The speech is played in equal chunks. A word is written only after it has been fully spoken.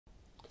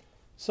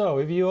So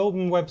if you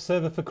open Web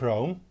Server for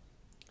Chrome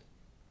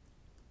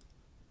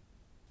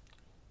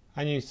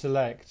and you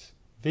select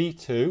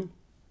v2,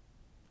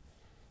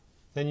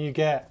 then you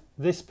get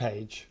this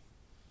page.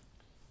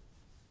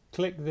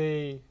 Click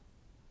the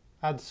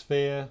Add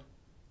Sphere,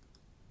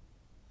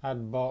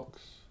 Add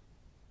Box,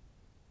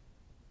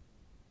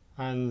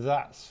 and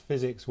that's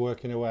physics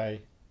working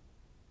away,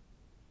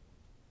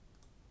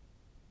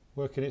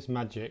 working its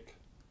magic.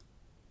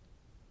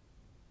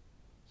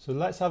 So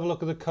let's have a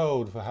look at the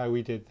code for how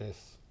we did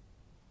this.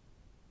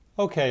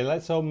 Okay,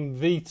 let's open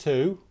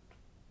v2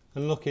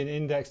 and look in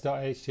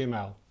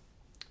index.html.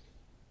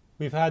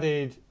 We've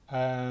added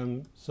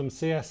some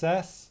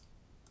CSS.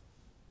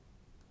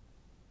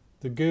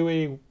 The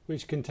GUI,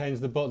 which contains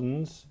the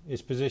buttons,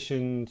 is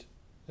positioned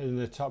in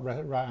the top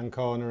right hand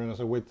corner and has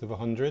a width of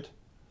 100.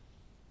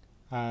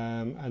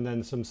 And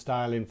then some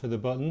styling for the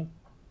button.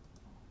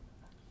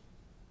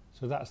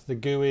 So that's the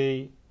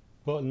GUI,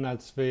 button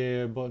add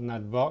sphere, button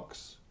add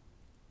box.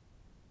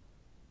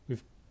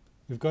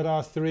 We've got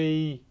our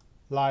three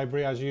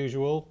library as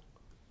usual.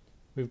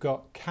 We've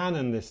got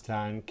Cannon this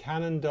time,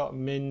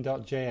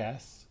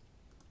 cannon.min.js,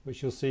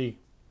 which you'll see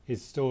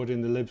is stored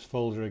in the libs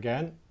folder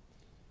again.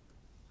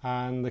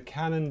 And the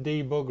Cannon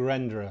debug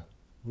renderer,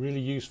 really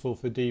useful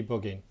for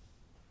debugging.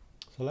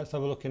 So let's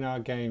have a look in our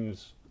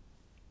games.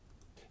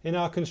 In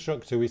our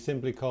constructor we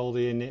simply call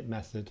the init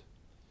method.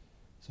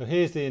 So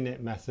here's the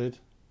init method.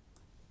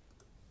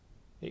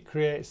 It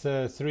creates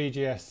a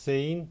THREE.js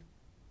scene.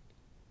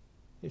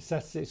 It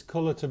sets its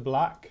colour to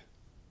black.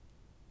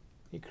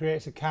 It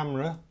creates a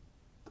camera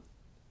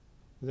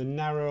with a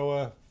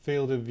narrower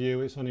field of view.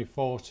 It's only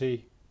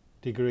 40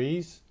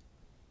 degrees.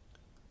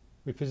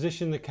 We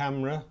position the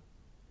camera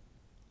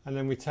and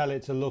then we tell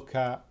it to look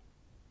at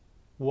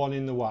 1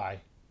 in the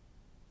Y.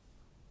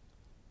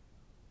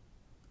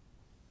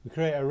 We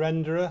create a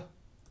renderer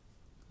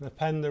and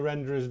append the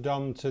renderer's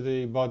DOM to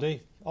the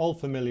body. All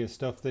familiar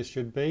stuff this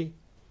should be.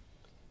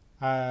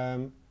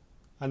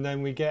 And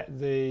then we get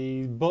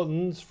the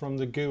buttons from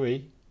the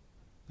GUI,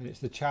 and it's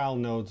the child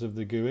nodes of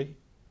the GUI.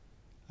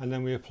 And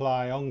then we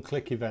apply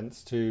on-click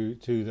events to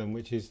them,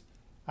 which is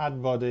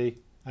add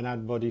body and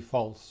add body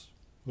false.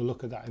 We'll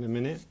look at that in a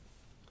minute.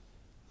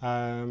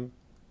 And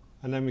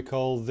then we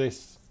call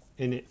this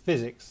init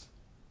physics.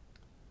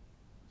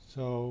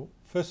 So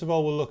first of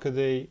all, we'll look at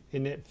the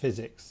init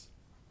physics.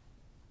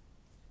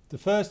 The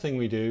first thing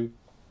we do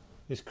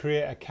is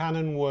create a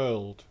Cannon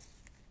world.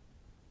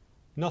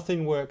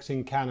 Nothing works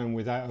in Cannon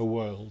without a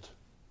world.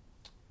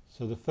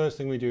 So the first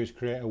thing we do is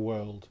create a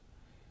world.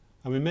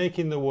 And we're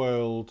making the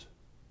world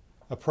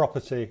a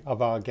property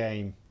of our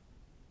game.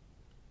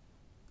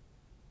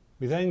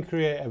 We then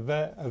create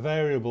a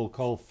variable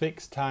called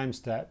fixed time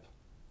step,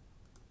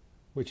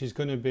 which is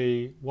going to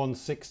be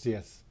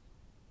 1/60th.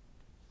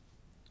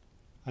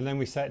 And then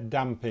we set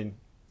damping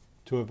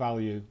to a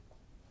value.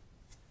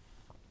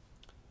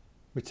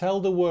 We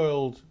tell the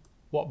world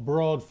what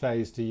broad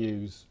phase to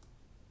use.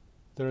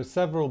 There are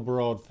several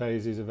broad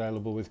phases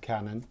available with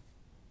Cannon.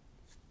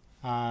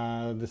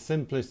 The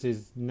simplest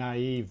is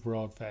naive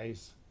broad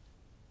phase.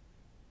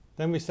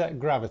 Then we set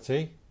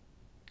gravity.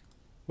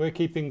 We're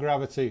keeping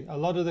gravity. A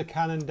lot of the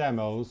Cannon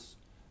demos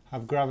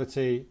have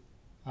gravity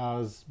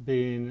as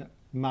being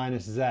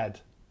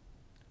 -z,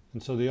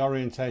 and so the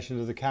orientation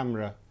of the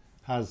camera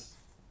has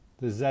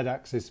the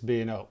z-axis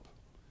being up.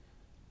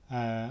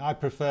 I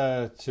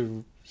prefer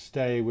to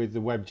stay with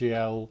the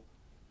WebGL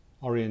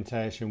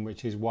orientation,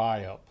 which is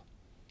y up.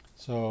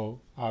 So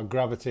our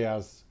gravity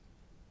has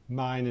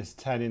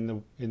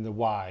 -10 in the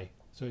y,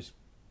 so its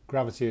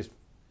gravity is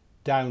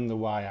down the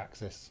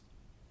y-axis.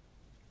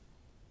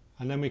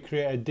 And then we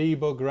create a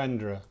debug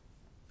renderer.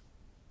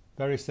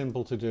 Very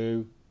simple to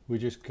do. We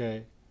just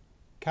create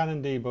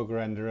Cannon debug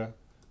renderer.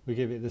 We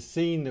give it the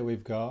scene that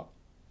we've got,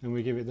 and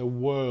we give it the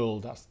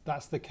world.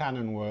 That's the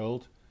Cannon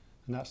world,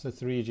 and that's the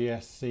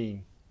THREE.js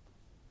scene.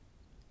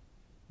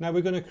 Now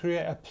we're going to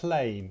create a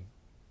plane.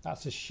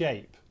 That's a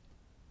shape.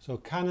 So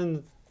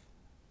Cannon,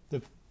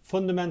 the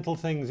fundamental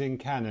things in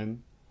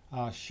Cannon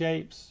are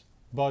shapes,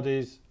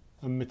 bodies,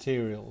 and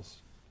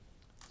materials.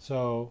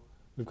 So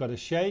we've got a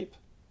shape,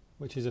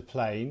 which is a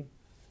plane.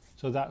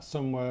 So that's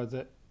somewhere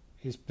that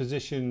is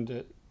positioned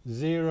at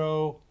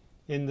 0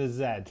 in the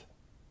Z,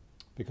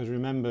 because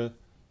remember,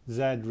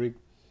 Z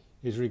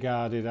is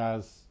regarded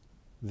as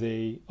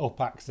the up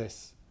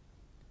axis.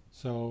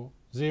 So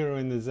 0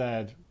 in the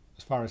Z,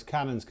 as far as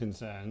Cannon's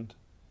concerned,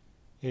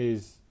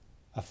 is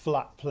a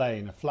flat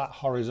plane, a flat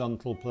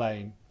horizontal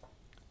plane.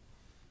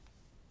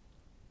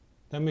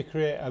 Then we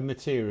create a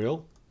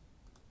material,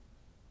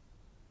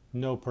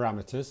 no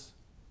parameters,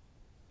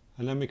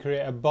 and then we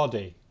create a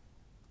body.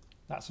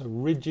 That's a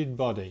rigid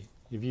body.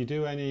 If you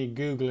do any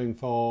Googling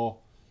for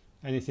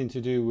anything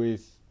to do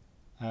with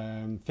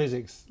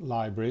physics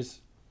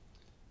libraries,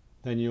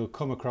 then you'll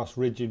come across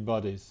rigid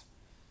bodies,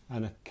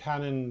 and a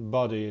Cannon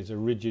body is a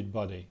rigid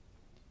body.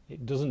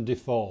 It doesn't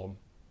deform.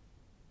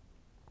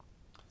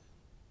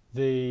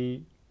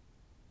 The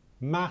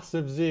mass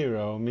of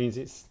 0 means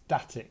it's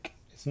static.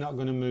 It's not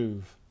going to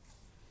move.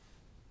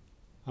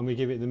 and we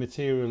give it the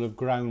material of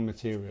ground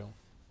material.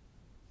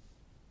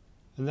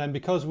 And then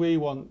because we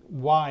want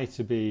Y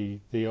to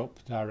be the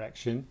up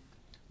direction,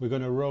 we're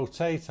going to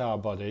rotate our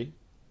body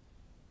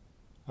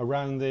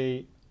around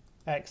the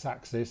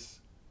x-axis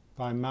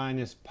by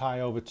minus pi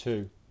over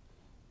 2.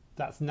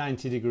 That's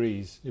 90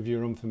 degrees if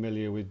you're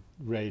unfamiliar with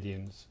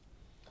radians.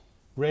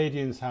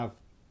 Radians have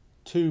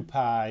 2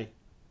 pi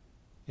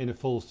in a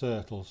full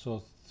circle,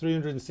 so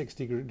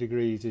 360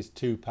 degrees is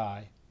 2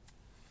 pi.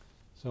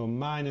 So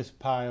minus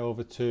pi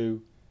over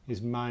 2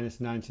 is minus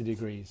 90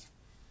 degrees.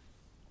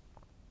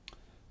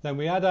 Then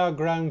we add our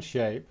ground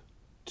shape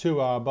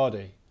to our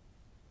body,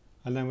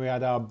 and then we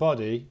add our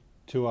body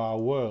to our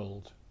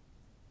world.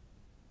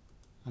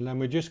 And then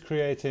we're just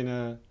creating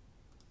a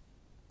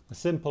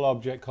simple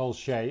object called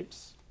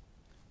shapes,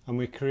 and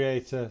we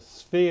create a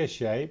sphere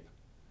shape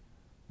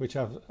which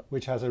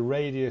has a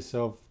radius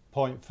of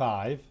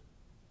 0.5.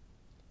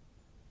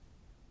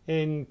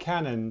 In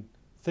Canon,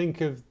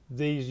 think of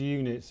these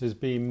units as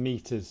being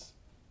meters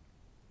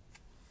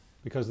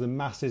because the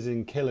mass is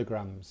in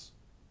kilograms.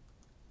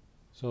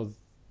 So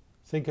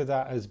think of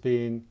that as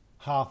being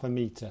half a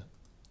meter.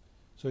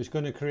 So it's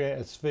going to create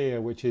a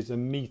sphere which is a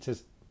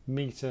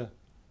meter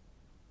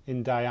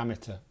in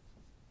diameter.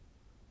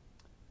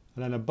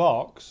 And then a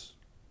box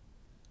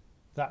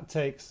that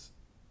takes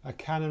a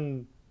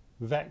Canon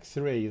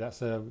Vec3,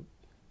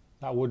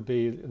 that would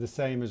be the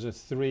same as a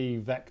 3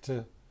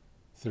 vector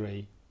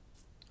 3,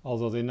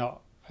 although they're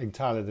not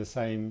entirely the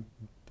same,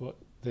 but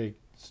they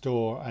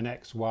store an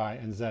x, y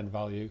and z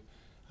value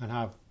and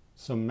have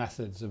some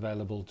methods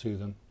available to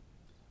them,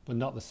 but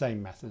not the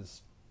same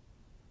methods.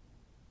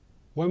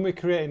 When we're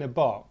creating a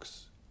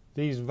box,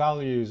 these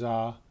values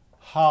are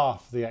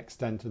half the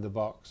extent of the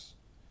box.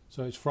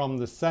 So it's from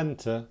the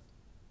center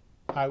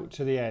out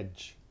to the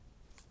edge.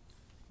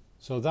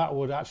 So that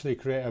would actually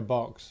create a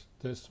box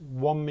that's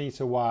 1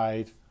 meter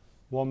wide,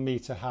 1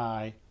 meter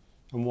high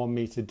and 1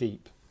 meter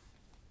deep.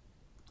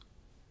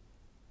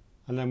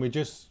 And then we're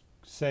just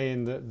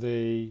saying that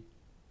the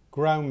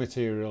ground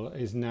material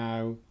is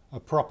now a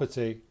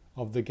property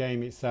of the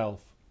game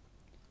itself.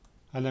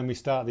 And then we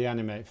start the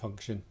animate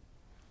function.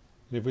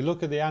 And if we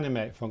look at the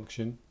animate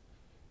function,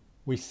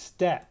 we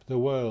step the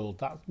world.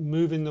 That's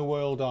moving the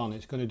world on.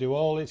 It's going to do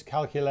all its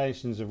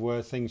calculations of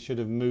where things should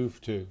have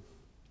moved to.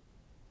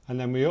 And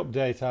then we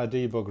update our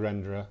debug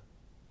renderer,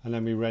 and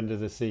then we render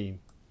the scene.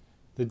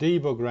 The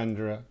debug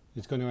renderer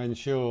is going to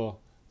ensure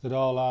that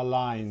all our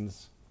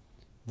lines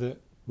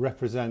that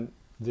represent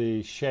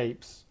the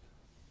shapes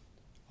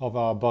of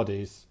our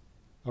bodies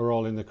are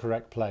all in the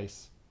correct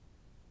place.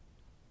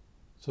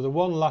 So the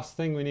one last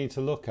thing we need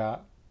to look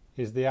at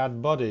is the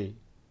add body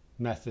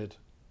method.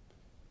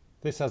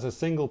 This has a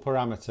single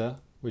parameter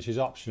which is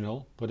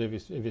optional, but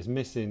if it's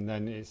missing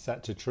then it's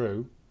set to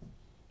true.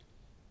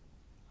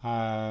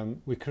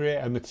 We create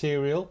a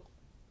material,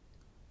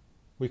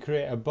 we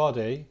create a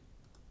body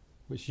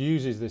which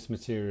uses this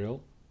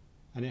material,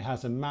 and it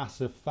has a mass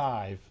of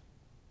 5.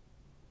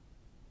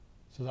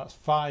 So that's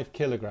 5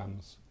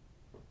 kilograms.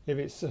 If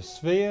it's a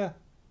sphere,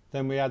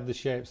 then we add the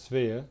shape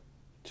sphere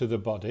to the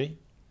body,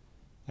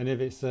 and if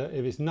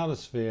it's not a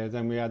sphere,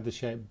 then we add the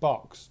shape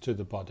box to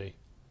the body.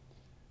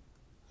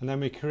 And then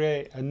we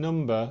create a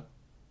number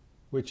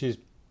which is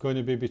going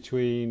to be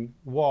between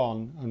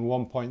 1 and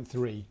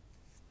 1.3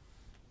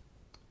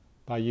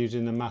 by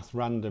using the math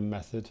random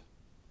method.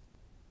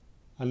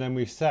 And then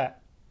we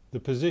set the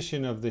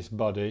position of this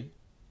body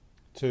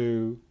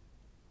to,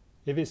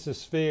 if it's a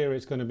sphere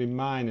it's going to be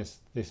minus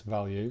this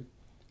value,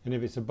 and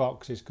if it's a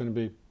box it's going to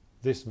be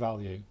this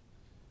value,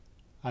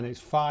 and it's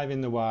 5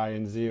 in the y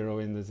and 0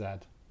 in the z.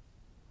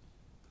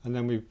 And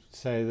then we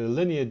say the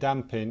linear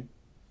damping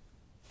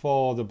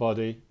for the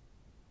body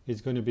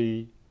is going to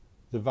be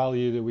the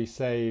value that we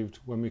saved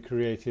when we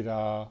created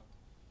our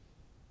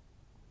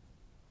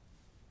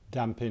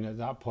damping at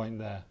that point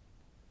there.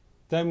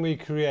 Then we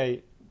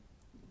create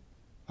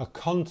a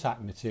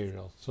contact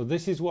material. So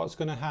this is what's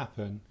going to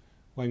happen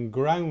when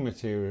ground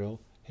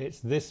material hits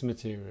this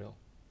material.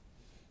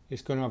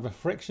 It's going to have a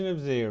friction of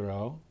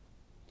 0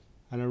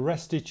 and a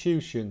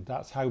restitution,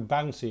 that's how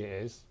bouncy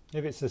it is.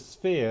 If it's a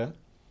sphere,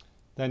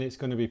 then it's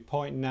going to be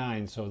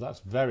 0.9, so that's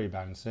very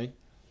bouncy.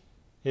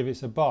 If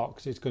it's a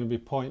box, it's going to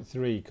be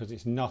 0.3 because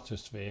it's not a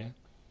sphere,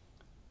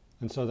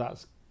 and so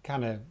that's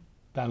kind of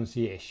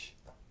bouncy-ish.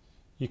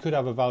 You could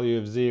have a value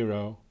of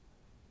 0,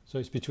 so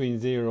it's between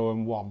 0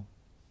 and 1.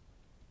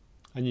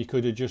 And you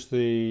could adjust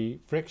the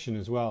friction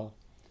as well.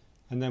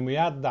 And then we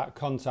add that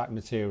contact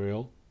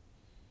material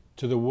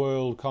to the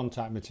world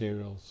contact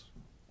materials.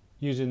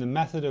 Using the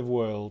method of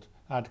world,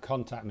 add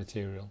contact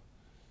material.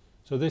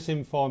 So this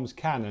informs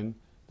Canon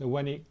that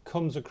when it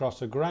comes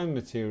across a ground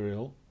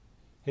material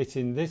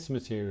hitting this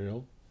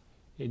material,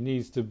 it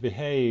needs to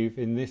behave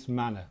in this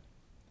manner.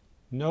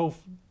 No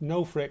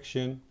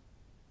friction,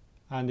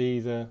 and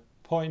either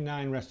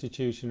 0.9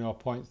 restitution or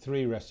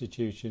 0.3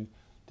 restitution,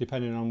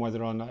 depending on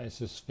whether or not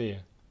it's a sphere.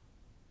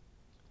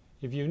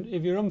 If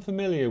you're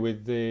unfamiliar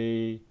with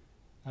the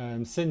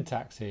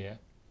syntax here,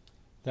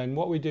 then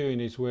what we're doing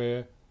is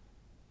we're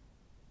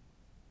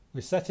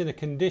we're setting a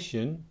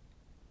condition.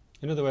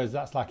 In other words,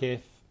 that's like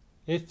if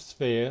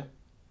sphere,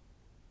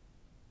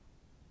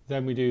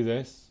 then we do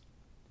this,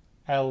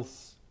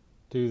 else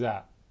do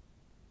that.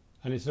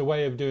 And it's a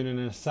way of doing an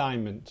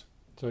assignment.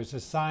 So it's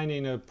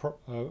assigning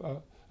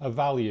a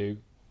value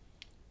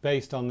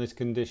based on this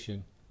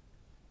condition.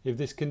 If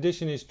this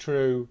condition is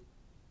true,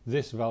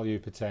 this value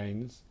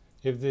pertains.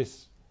 If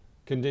this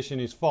condition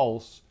is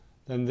false,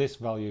 then this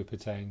value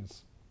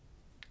pertains.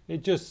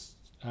 It just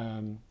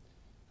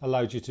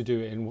allows you to do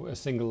it in a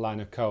single line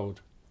of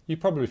code. You're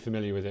probably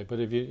familiar with it, but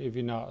if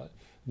you're not,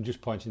 I'm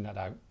just pointing that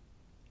out.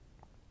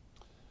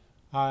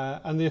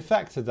 And the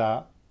effect of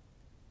that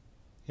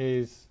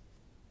is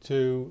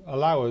to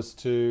allow us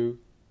to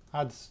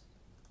add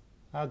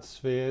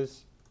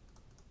spheres,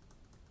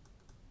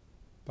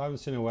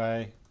 bouncing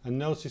away, and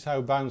notice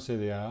how bouncy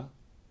they are.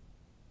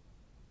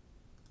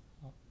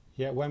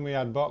 Yet when we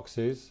add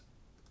boxes,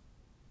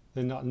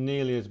 they're not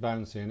nearly as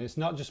bouncy, and it's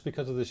not just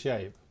because of the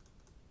shape.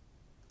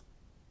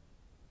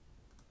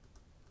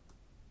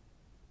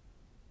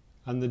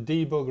 And the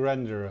debug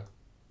renderer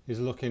is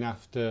looking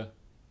after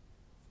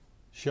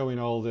showing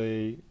all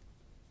the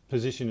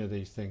position of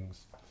these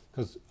things,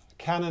 because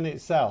Cannon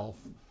itself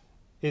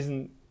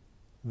isn't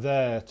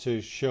there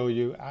to show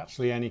you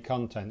actually any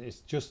content.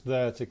 It's just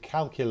there to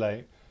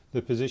calculate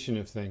the position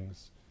of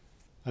things,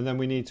 and then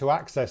we need to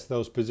access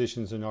those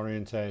positions and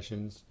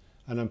orientations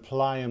and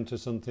apply them to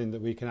something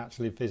that we can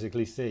actually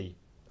physically see.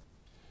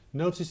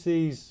 Notice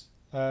these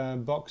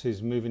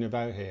boxes moving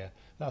about here.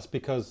 That's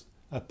because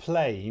a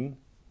plane,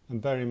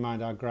 and bear in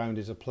mind our ground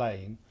is a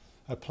plane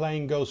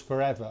goes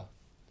forever,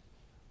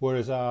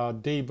 whereas our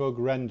debug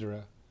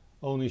renderer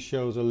only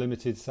shows a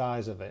limited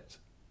size of it.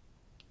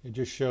 It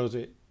just shows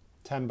it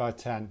 10 by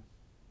 10,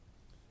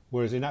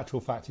 whereas in actual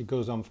fact it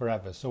goes on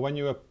forever. So when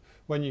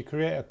you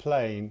create a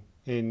plane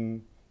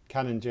in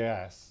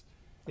CANNON.js,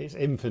 it's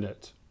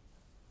infinite.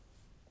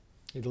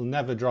 It'll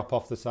never drop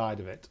off the side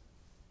of it.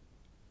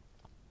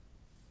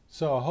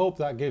 So I hope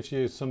that gives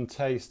you some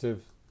taste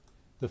of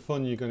the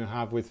fun you're going to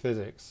have with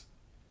physics.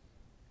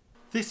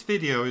 This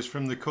video is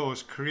from the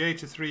course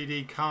Create a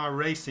 3D Car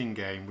Racing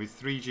Game with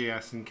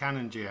THREE.js and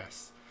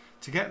CANNON.js.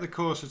 To get the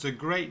course at a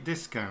great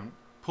discount,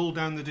 pull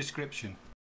down the description.